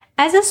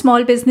As a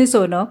small business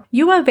owner,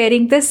 you are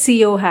wearing the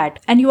CEO hat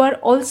and you are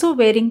also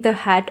wearing the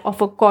hat of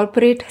a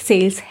corporate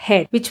sales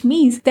head, which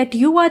means that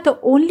you are the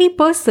only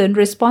person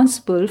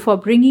responsible for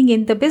bringing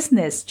in the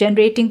business,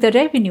 generating the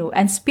revenue,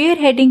 and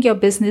spearheading your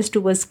business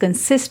towards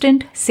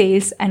consistent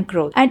sales and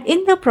growth. And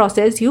in the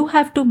process, you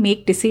have to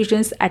make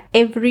decisions at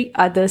every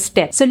other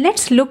step. So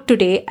let's look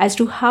today as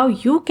to how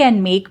you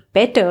can make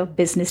better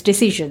business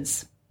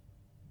decisions.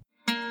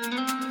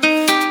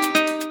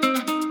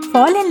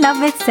 Fall in love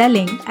with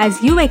selling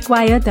as you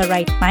acquire the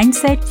right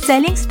mindset,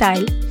 selling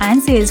style, and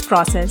sales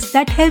process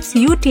that helps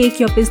you take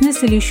your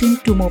business solution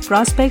to more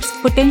prospects,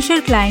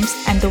 potential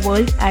clients, and the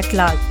world at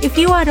large. If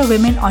you are a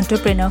women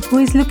entrepreneur who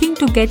is looking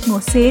to get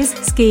more sales,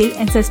 scale,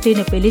 and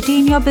sustainability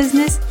in your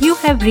business, you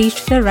have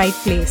reached the right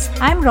place.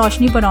 I'm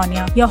Roshni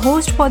Baronia, your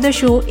host for the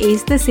show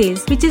Ace the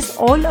Sales, which is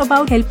all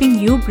about helping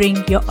you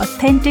bring your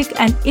authentic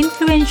and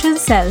influential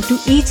self to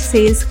each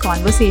sales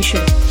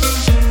conversation.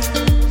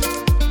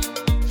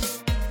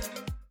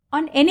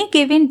 On any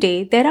given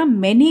day, there are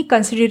many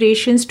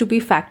considerations to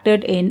be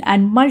factored in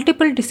and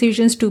multiple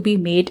decisions to be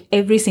made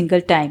every single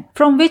time.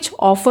 From which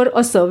offer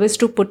or service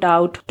to put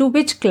out, to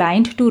which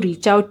client to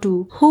reach out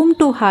to, whom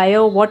to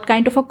hire, what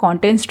kind of a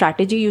content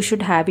strategy you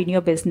should have in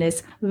your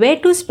business, where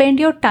to spend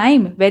your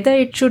time, whether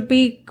it should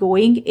be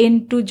going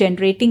into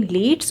generating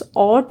leads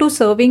or to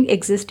serving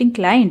existing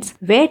clients,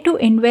 where to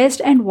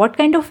invest and what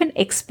kind of an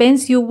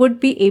expense you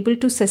would be able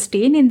to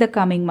sustain in the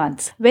coming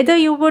months, whether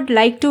you would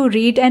like to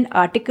read an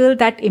article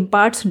that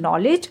imparts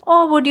knowledge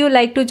or would you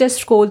like to just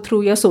scroll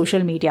through your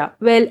social media?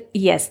 Well,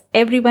 yes,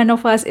 every one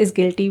of us is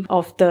guilty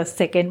of the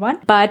second one.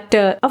 But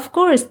of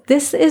course,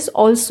 this is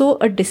also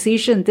a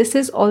decision. This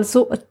is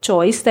also a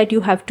choice that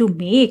you have to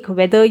make,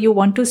 whether you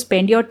want to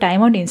spend your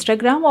time on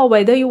Instagram or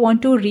whether you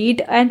want to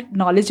read a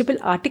knowledgeable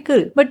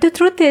article. But the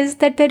truth is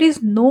that there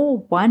is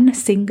no one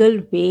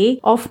single way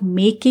of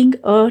making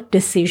a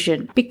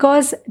decision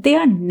because they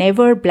are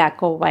never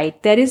black or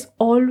white. There is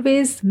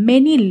always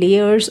many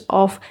layers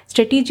of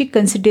strategic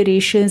considerations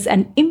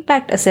and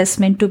impact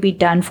assessment to be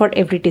done for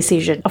every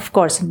decision. Of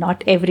course,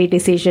 not every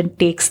decision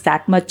takes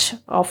that much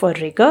of a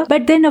rigor.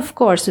 But then, of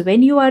course,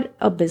 when you are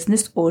a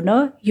business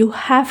owner, you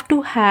have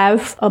to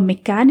have a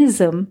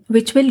mechanism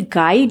which will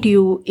guide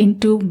you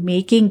into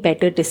making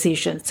better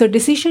decisions. So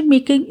decision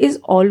making is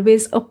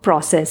always a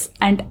process.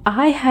 And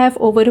I have,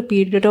 over a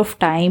period of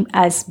time,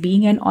 as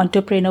being an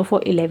entrepreneur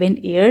for 11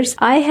 years,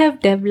 I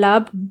have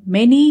developed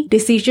many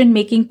decision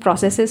making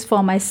processes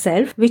for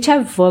myself which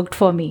have worked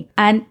for me.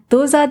 And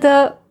those are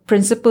the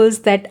principles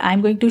that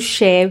I'm going to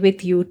share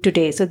with you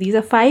today. So these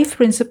are 5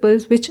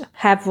 principles which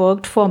have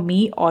worked for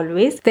me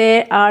always.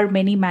 There are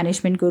many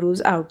management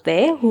gurus out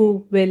there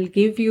who will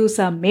give you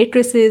some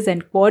matrices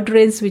and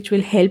quadrants which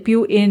will help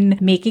you in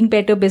making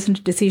better business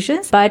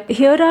decisions. But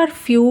here are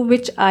few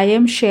which I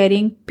am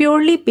sharing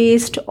purely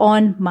based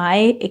on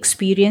my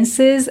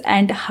experiences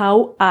and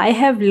how I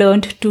have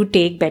learned to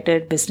take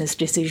better business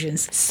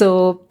decisions.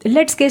 So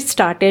let's get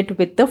started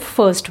with the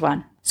first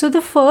one. So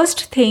the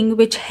first thing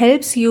which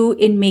helps you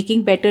in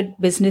making better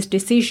business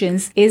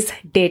decisions is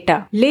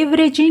data.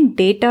 Leveraging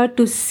data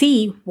to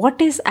see what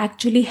is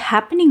actually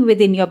happening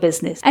within your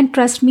business. And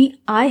trust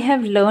me, I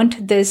have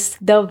learned this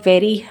the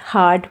very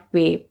hard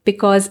way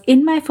because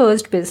in my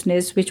first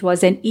business, which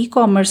was an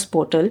e-commerce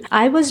portal,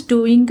 I was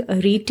doing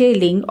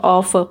retailing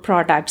of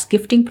products,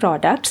 gifting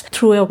products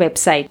through a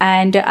website.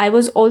 And I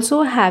was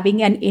also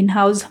having an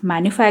in-house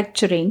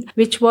manufacturing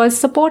which was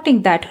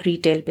supporting that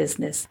retail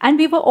business. And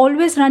we were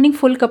always running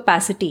full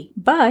capacity,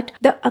 but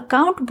the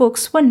account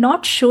books were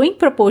not showing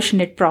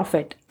proportionate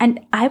profit. And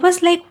I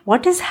was like,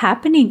 what is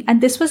happening?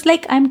 And this was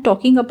like, I'm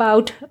talking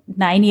about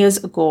 9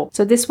 years ago.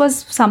 So this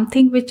was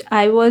something which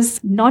I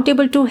was not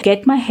able to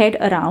get my head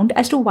around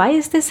as to why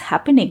is this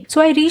happening.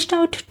 So I reached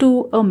out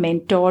to a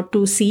mentor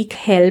to seek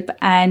help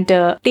and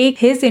take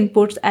his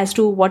inputs as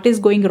to what is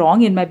going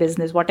wrong in my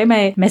business. What am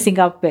I messing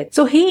up with?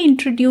 So he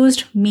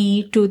introduced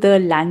me to the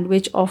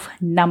language of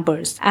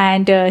numbers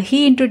and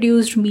he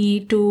introduced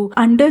me to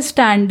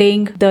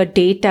understanding the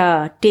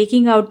data,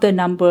 taking out the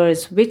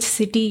numbers, which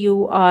city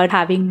you are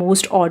having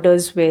most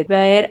orders with,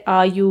 where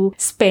are you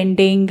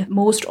spending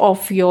most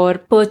of your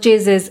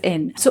purchases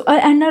in. So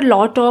and a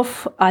lot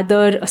of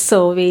other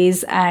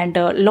surveys and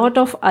a lot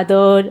of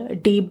other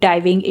deep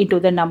diving into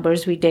the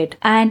numbers we did.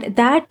 And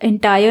that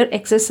entire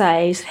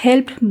exercise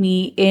helped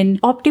me in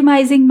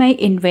optimizing my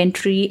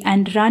inventory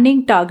and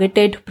running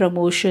targeted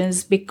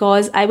promotions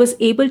because I was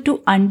able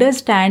to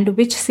understand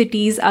which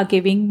cities are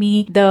giving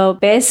me the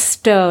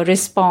best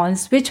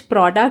response, which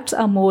products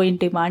are more in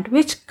demand,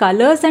 which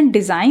colors and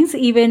designs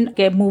even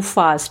move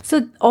fast.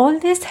 So all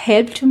this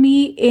helped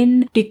me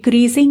in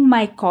decreasing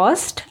my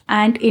cost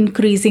and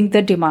increasing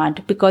the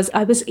demand because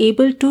I was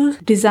able to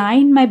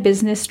design my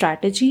business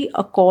strategy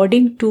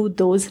according to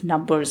those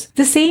numbers.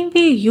 The same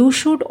way you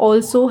should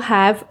also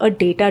have a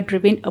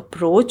data-driven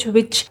approach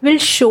which will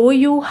show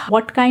you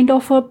what kind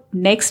of a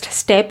next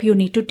step you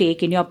need to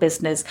take in your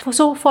business.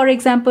 So for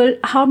example,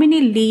 how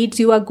many leads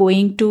you are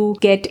going to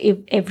get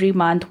every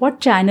month, what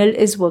channel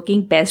is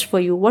working best for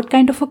you, what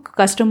kind of a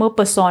customer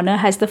persona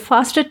has the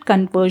fastest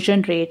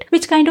conversion rate,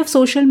 which kind of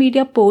social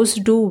media posts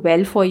do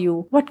well for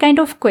you, what kind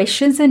of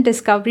questions and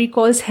discovery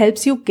calls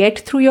helps you get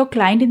through your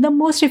client in the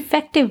most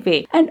effective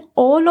way. And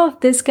all of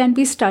this can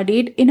be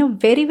studied in a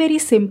very, very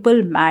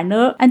simple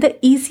manner. And the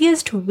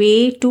easiest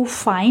way to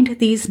find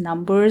these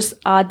numbers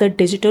are the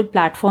digital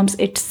platforms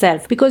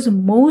itself, because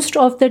most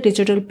of the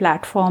digital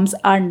platforms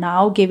are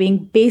now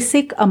giving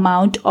basic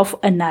amount of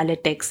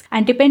analytics.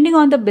 And depending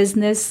on the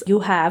business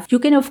you have, you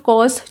can of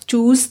course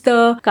choose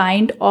the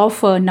kind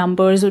of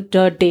numbers or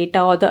the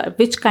data or the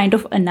which kind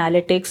of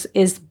analytics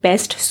is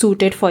best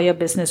suited for your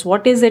business.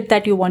 What is it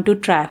that you want to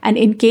track? And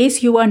in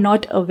case you are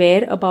not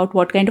aware about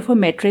what kind of a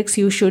metrics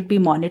you should be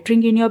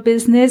monitoring in your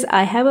business,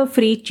 I have a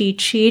free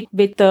cheat sheet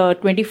with the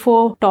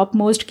 24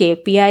 topmost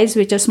KPIs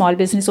which a small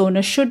business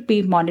owner should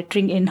be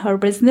monitoring in her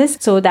business.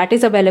 So that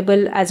is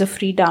available as a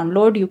free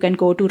download. You can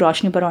go to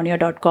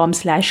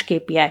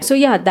roshnibaronia.com/KPI. So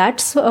yeah,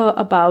 that's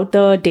about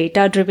the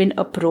data-driven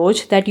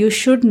approach that you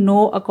should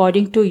know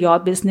according to your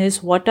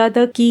business. What are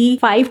the key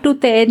 5 to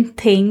 10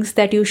 things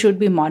that you should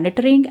be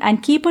monitoring,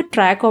 and keep a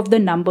track of the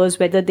numbers,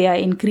 whether they are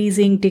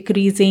increasing,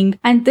 decreasing.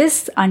 And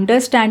this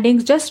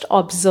understanding, just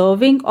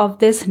observing of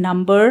this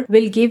number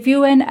will give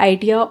you an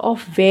idea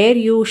of where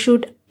you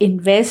should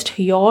invest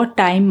your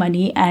time,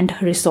 money, and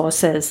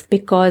resources.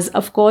 Because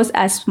of course,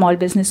 as small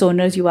business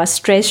owners, you are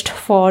stressed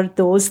for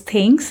those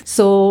things.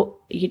 So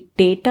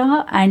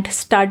data and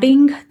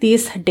studying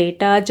these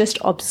data, just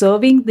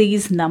observing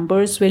these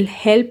numbers will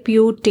help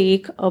you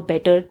take a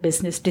better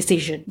business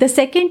decision. The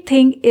second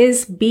thing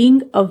is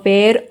being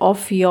aware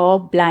of your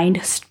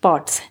blind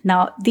spots.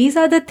 Now, these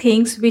are the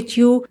things which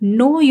you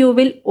know you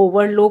will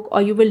overlook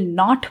or you will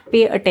not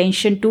pay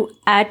attention to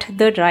at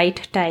the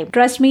right time.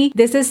 Trust me,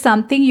 this is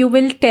something you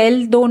will tell,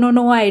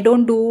 no, I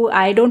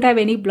don't have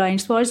any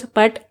blind spots,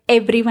 but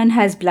everyone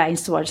has blind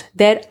spots.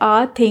 There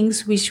are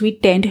things which we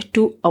tend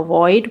to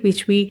avoid,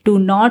 which we do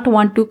not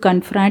want to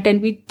confront,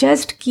 and we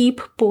just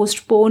keep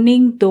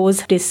postponing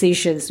those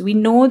decisions. We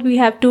know we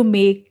have to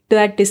make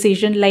that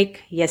decision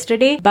like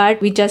yesterday, but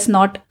we just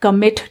not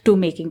commit to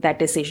making that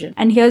decision.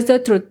 And here's the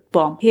truth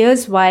bomb.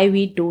 Here's why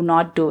we do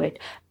not do it.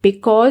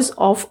 Because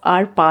of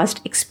our past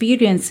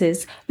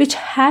experiences, which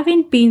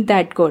haven't been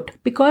that good.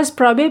 Because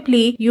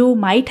probably you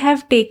might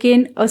have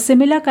taken a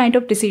similar kind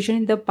of decision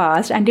in the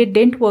past and it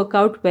didn't work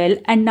out well,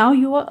 and now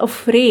you are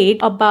afraid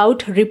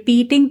about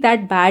repeating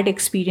that bad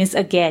experience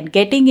again,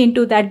 getting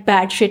into that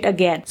bad shit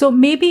again. So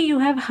maybe you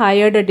have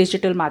hired a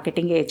digital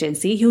marketing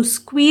agency who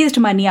squeezed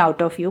money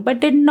out of you but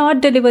did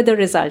not deliver the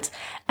results.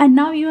 And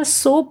now you are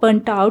so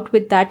burnt out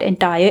with that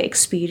entire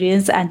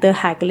experience and the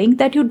haggling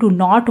that you do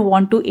not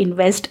want to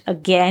invest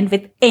again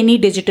with any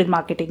digital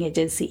marketing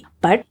agency.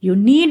 But you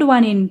need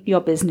one in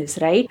your business,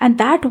 right? And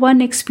that one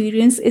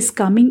experience is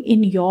coming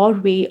in your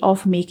way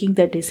of making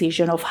the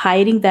decision of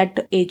hiring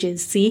that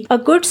agency. A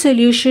good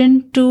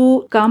solution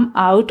to come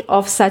out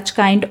of such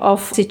kind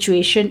of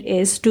situation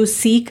is to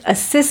seek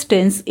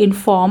assistance in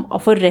form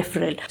of a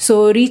referral.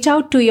 So reach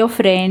out to your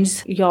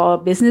friends, your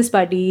business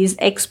buddies,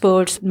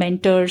 experts,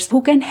 mentors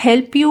who can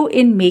help you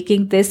in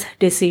making this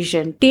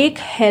decision. Take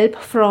help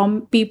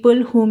from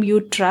people whom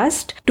you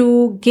trust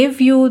to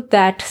give you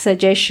that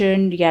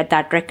suggestion,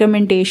 that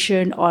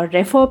recommendation, or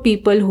refer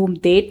people whom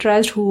they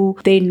trust, who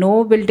they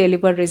know will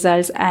deliver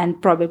results, and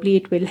probably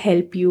it will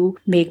help you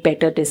make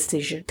better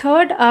decisions.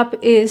 Third up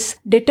is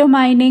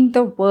determining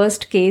the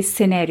worst case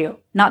scenario.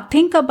 Now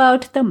think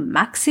about the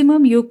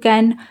maximum you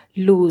can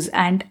lose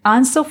and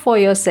answer for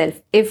yourself.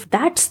 If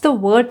that's the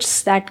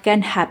worst that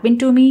can happen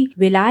to me,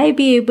 will I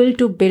be able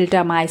to build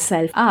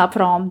myself up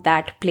from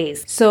that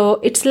place?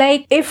 So it's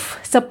like, if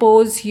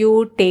suppose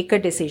you take a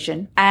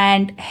decision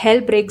and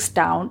hell breaks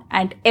down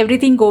and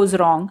everything goes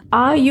wrong,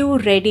 are you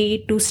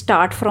ready to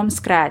start from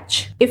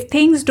scratch? If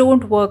things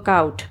don't work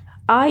out,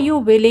 are you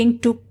willing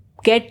to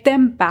get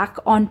them back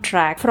on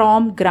track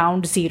from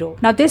ground zero?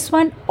 Now, this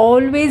one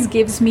always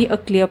gives me a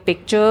clear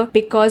picture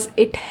because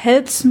it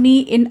helps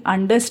me in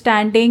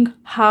understanding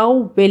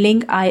how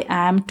willing I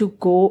am to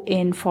go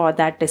in for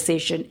that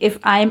decision. If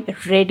I'm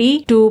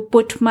ready to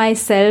put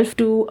myself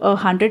to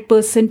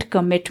 100%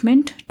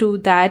 commitment to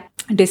that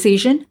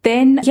decision,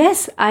 then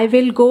yes, I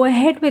will go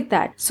ahead with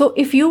that. So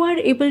if you are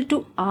able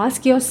to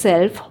ask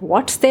yourself,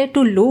 what's there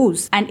to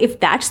lose? And if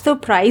that's the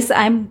price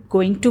I'm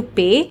going to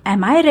pay,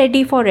 am I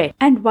ready for it?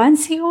 And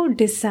once you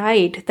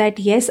decide that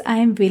yes, I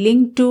am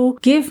willing to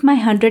give my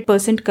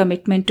 100%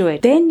 commitment to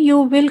it, then you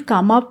will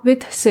come up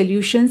with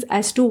solutions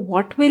as to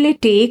what will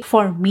it take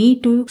for me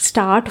to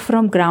start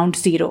from ground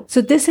zero. So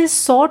this is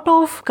sort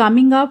of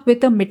coming up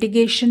with a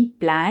mitigation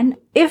plan.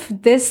 if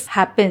this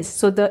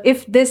happens,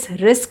 if this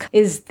risk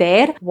is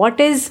there, what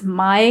is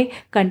my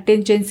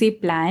contingency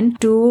plan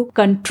to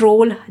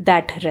control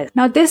that risk?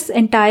 Now, this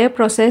entire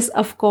process,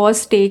 of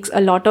course, takes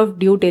a lot of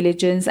due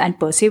diligence and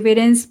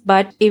perseverance,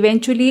 but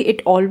eventually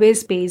it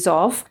always pays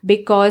off,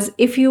 because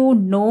if you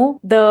know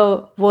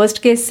the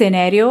worst case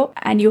scenario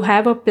and you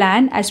have a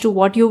plan as to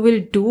what you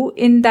will do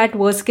in that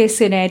worst case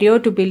scenario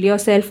to build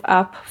yourself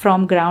up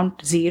from ground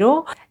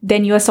zero,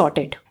 then you are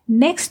sorted.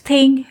 Next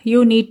thing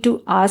you need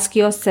to ask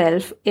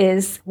yourself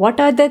is, what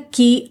are the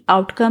key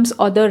outcomes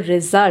or the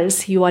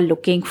results you are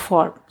looking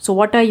for? So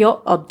what are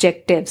your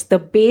objectives? The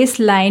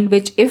baseline,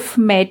 which if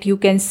met, you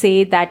can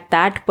say that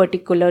that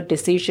particular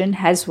decision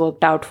has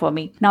worked out for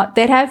me. Now,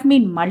 there have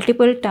been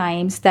multiple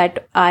times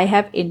that I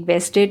have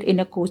invested in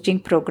a coaching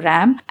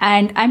program,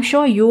 and I'm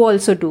sure you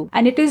also do.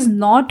 And it is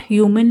not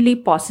humanly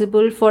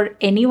possible for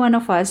any one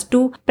of us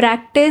to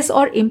practice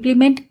or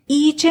implement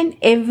each and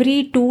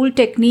every tool,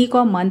 technique,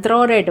 or mantra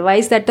or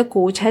advice that the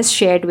coach has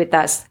shared with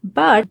us.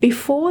 But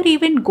before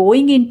even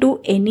going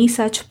into any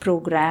such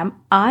program,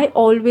 I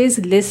always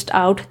list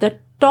out the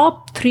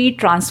top 3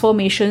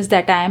 transformations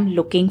that I am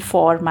looking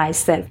for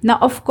myself. Now,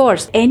 of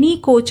course, any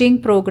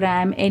coaching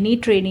program, any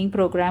training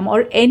program,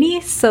 or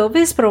any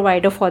service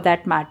provider for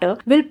that matter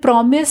will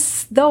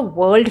promise the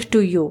world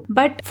to you.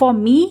 But for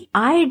me,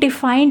 I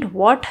defined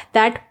what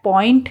that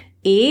point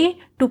A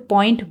to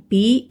point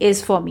B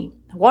is for me.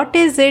 What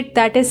is it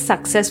that is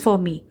success for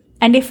me?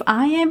 And if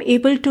I am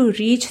able to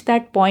reach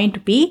that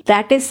point B,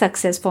 that is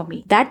success for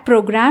me. That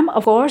program,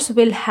 of course,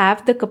 will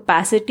have the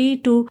capacity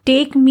to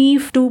take me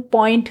to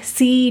point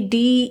C,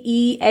 D,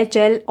 E, H,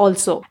 L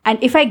also.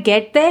 And if I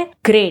get there,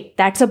 great,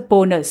 that's a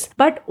bonus.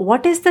 But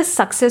what is the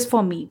success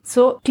for me?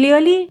 So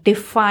clearly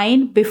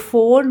define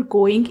before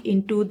going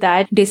into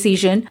that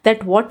decision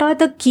that what are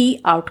the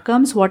key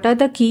outcomes, what are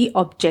the key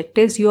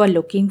objectives you are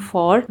looking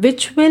for,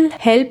 which will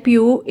help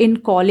you in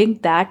calling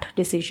that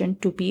decision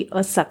to be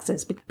a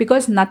success.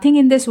 Because nothing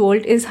in this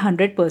world is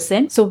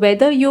 100%. So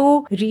whether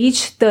you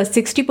reach the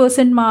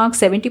 60% mark,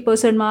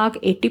 70%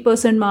 mark,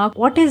 80% mark,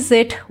 what is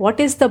it? What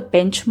is the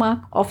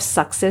benchmark of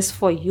success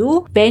for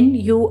you when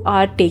you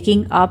are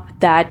taking up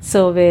that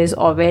service,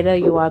 or whether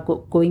you are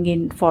going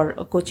in for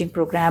a coaching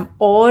program,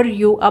 or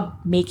you are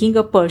making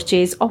a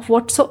purchase of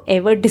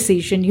whatsoever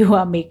decision you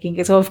are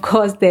making? So of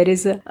course, there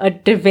is a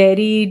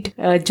varied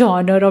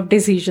genre of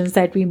decisions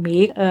that we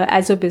make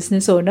as a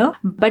business owner,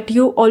 but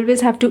you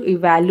always have to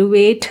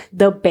evaluate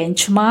the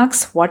benchmarks.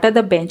 What are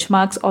the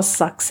benchmarks of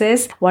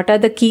success? What are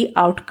the key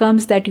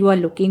outcomes that you are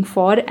looking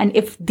for? And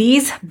if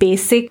these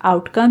basic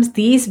outcomes,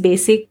 these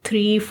basic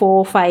 3,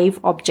 4, 5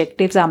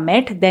 objectives are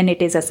met, then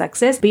it is a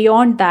success.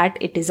 Beyond that,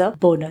 it is a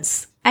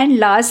bonus. And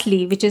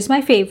lastly, which is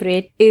my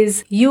favorite,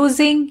 is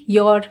using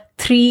your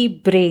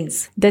 3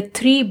 brains. The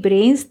 3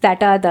 brains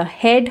that are the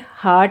head,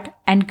 heart,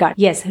 and gut.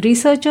 Yes,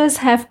 researchers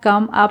have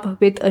come up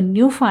with a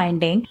new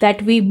finding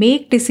that we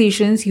make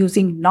decisions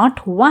using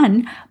not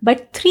 1,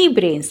 but 3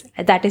 brains.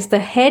 That is the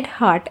head,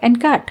 heart, and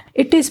gut.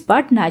 It is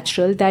but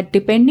natural that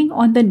depending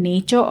on the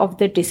nature of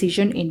the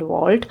decision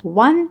involved,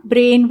 one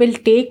brain will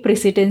take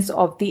precedence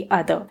of the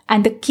other.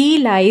 And the key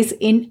lies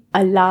in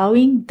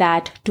allowing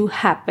that to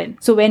happen.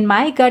 So when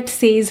my gut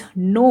says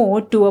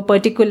no to a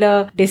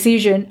particular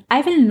decision,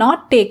 I will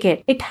not take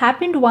it. It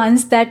happened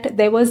once that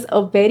there was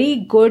a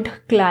very good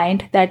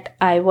client that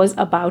I was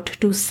about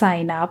to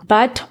sign up,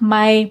 but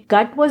my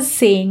gut was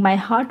saying, my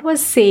heart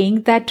was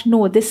saying that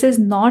no, this is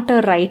not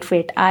a right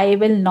fit. I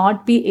will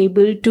not be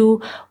able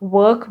to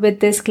work with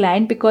this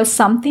client because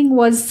something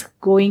was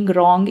going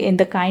wrong in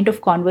the kind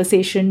of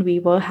conversation we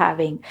were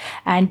having.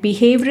 And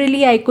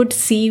behaviorally, I could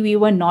see we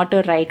were not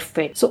a right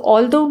fit. So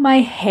although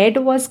my head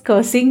was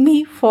cursing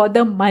me for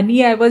the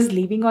money I was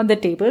leaving on the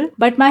table,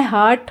 but my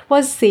heart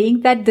was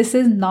saying that this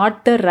is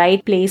not the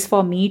right place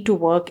for me to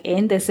work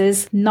in. This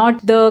is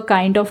not the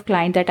kind of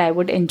client that I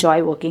would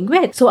enjoy working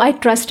with. So I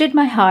trusted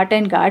my heart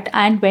and gut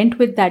and went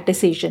with that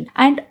decision.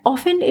 And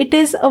often it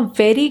is a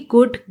very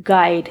good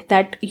guide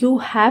that you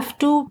have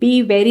to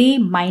be very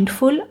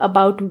mindful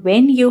about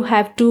when you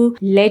have to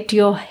let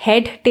your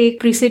head take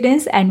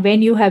precedence and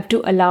when you have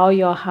to allow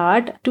your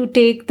heart to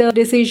take the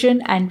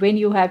decision and when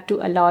you have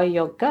to allow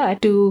your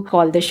gut to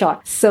call the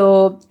shot.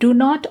 So do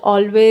not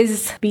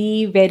always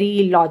be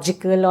very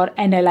logical or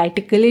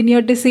analytical in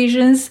your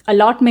decisions.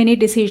 Many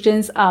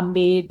decisions are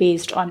made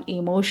based on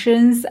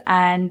emotions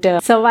and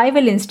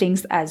survival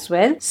instincts as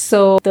well.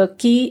 So the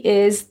key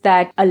is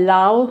that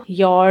allow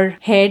your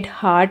head,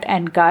 heart,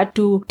 and gut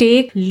to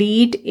take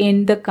lead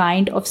in the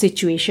kind of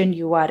situation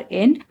you are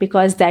in,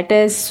 because that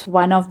is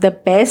one of the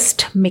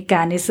best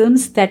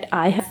mechanisms that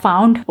I have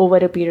found over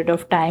a period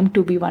of time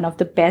to be one of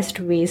the best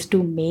ways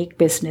to make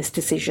business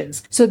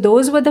decisions. So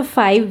those were the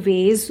 5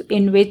 ways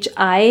in which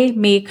I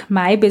make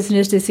my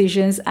business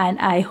decisions, and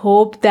I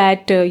hope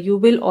that you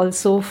will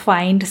also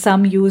find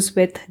some use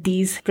with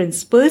these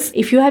principles.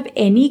 If you have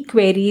any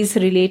queries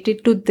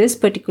related to this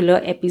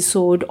particular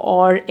episode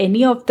or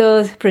any of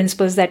the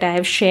principles that I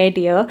have shared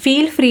here,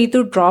 feel free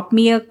to drop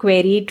me a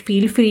query.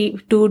 Feel free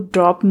to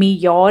drop me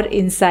your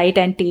insight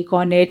and take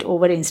on it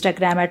over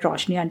Instagram at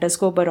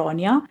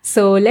Roshni_Baronia.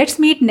 So let's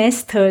meet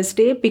next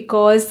Thursday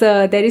because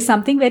there is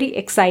something very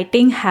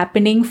exciting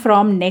happening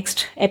from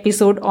next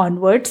episode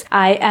onwards.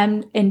 I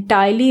am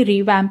entirely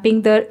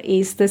revamping the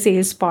Ace the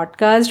Sales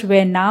podcast,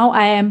 where now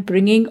I am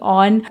bringing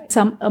on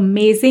some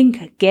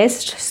amazing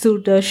guests to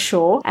the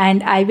show,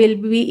 and I will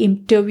be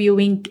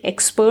interviewing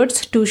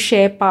experts to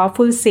share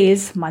powerful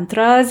sales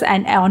mantras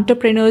and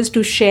entrepreneurs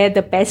to share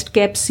the best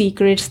kept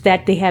secrets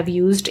that they have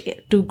used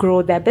to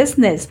grow their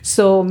business.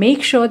 So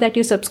make sure that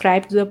you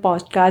subscribe to the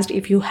podcast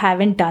if you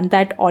haven't done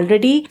that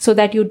already, so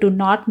that you do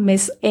not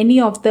miss any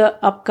of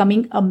the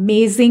upcoming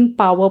amazing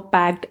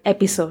power-packed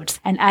episodes.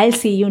 And I'll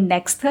see you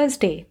next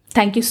Thursday.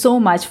 Thank you so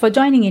much for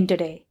joining in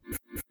today.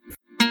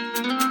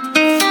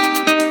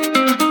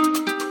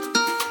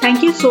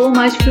 Thank you so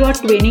much for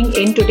tuning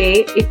in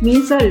today. It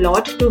means a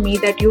lot to me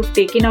that you've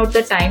taken out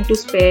the time to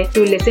spare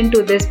to listen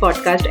to this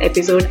podcast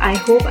episode. I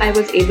hope I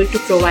was able to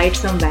provide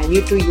some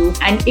value to you.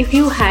 And if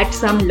you had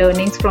some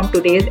learnings from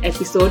today's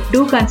episode,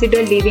 do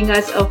consider leaving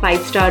us a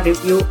 5-star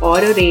review or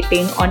a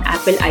rating on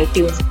Apple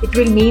iTunes. It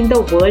will mean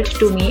the world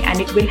to me,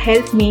 and it will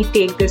help me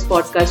take this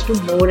podcast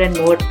to more and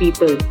more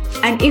people.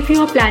 And if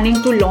you are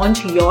planning to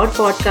launch your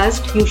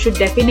podcast, you should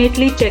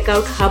definitely check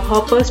out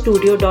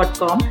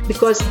hubhopperstudio.com,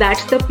 because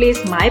that's the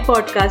place my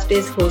podcast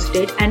is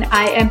hosted, and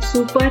I am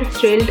super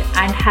thrilled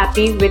and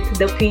happy with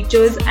the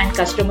features and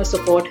customer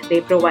support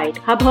they provide.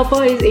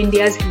 Hubhopper is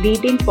India's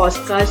leading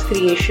podcast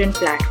creation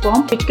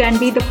platform, which can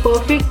be the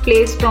perfect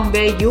place from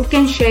where you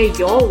can share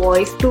your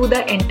voice to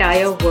the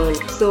entire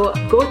world. So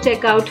go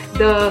check out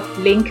the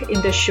link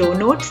in the show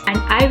notes, and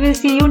I will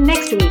see you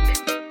next week.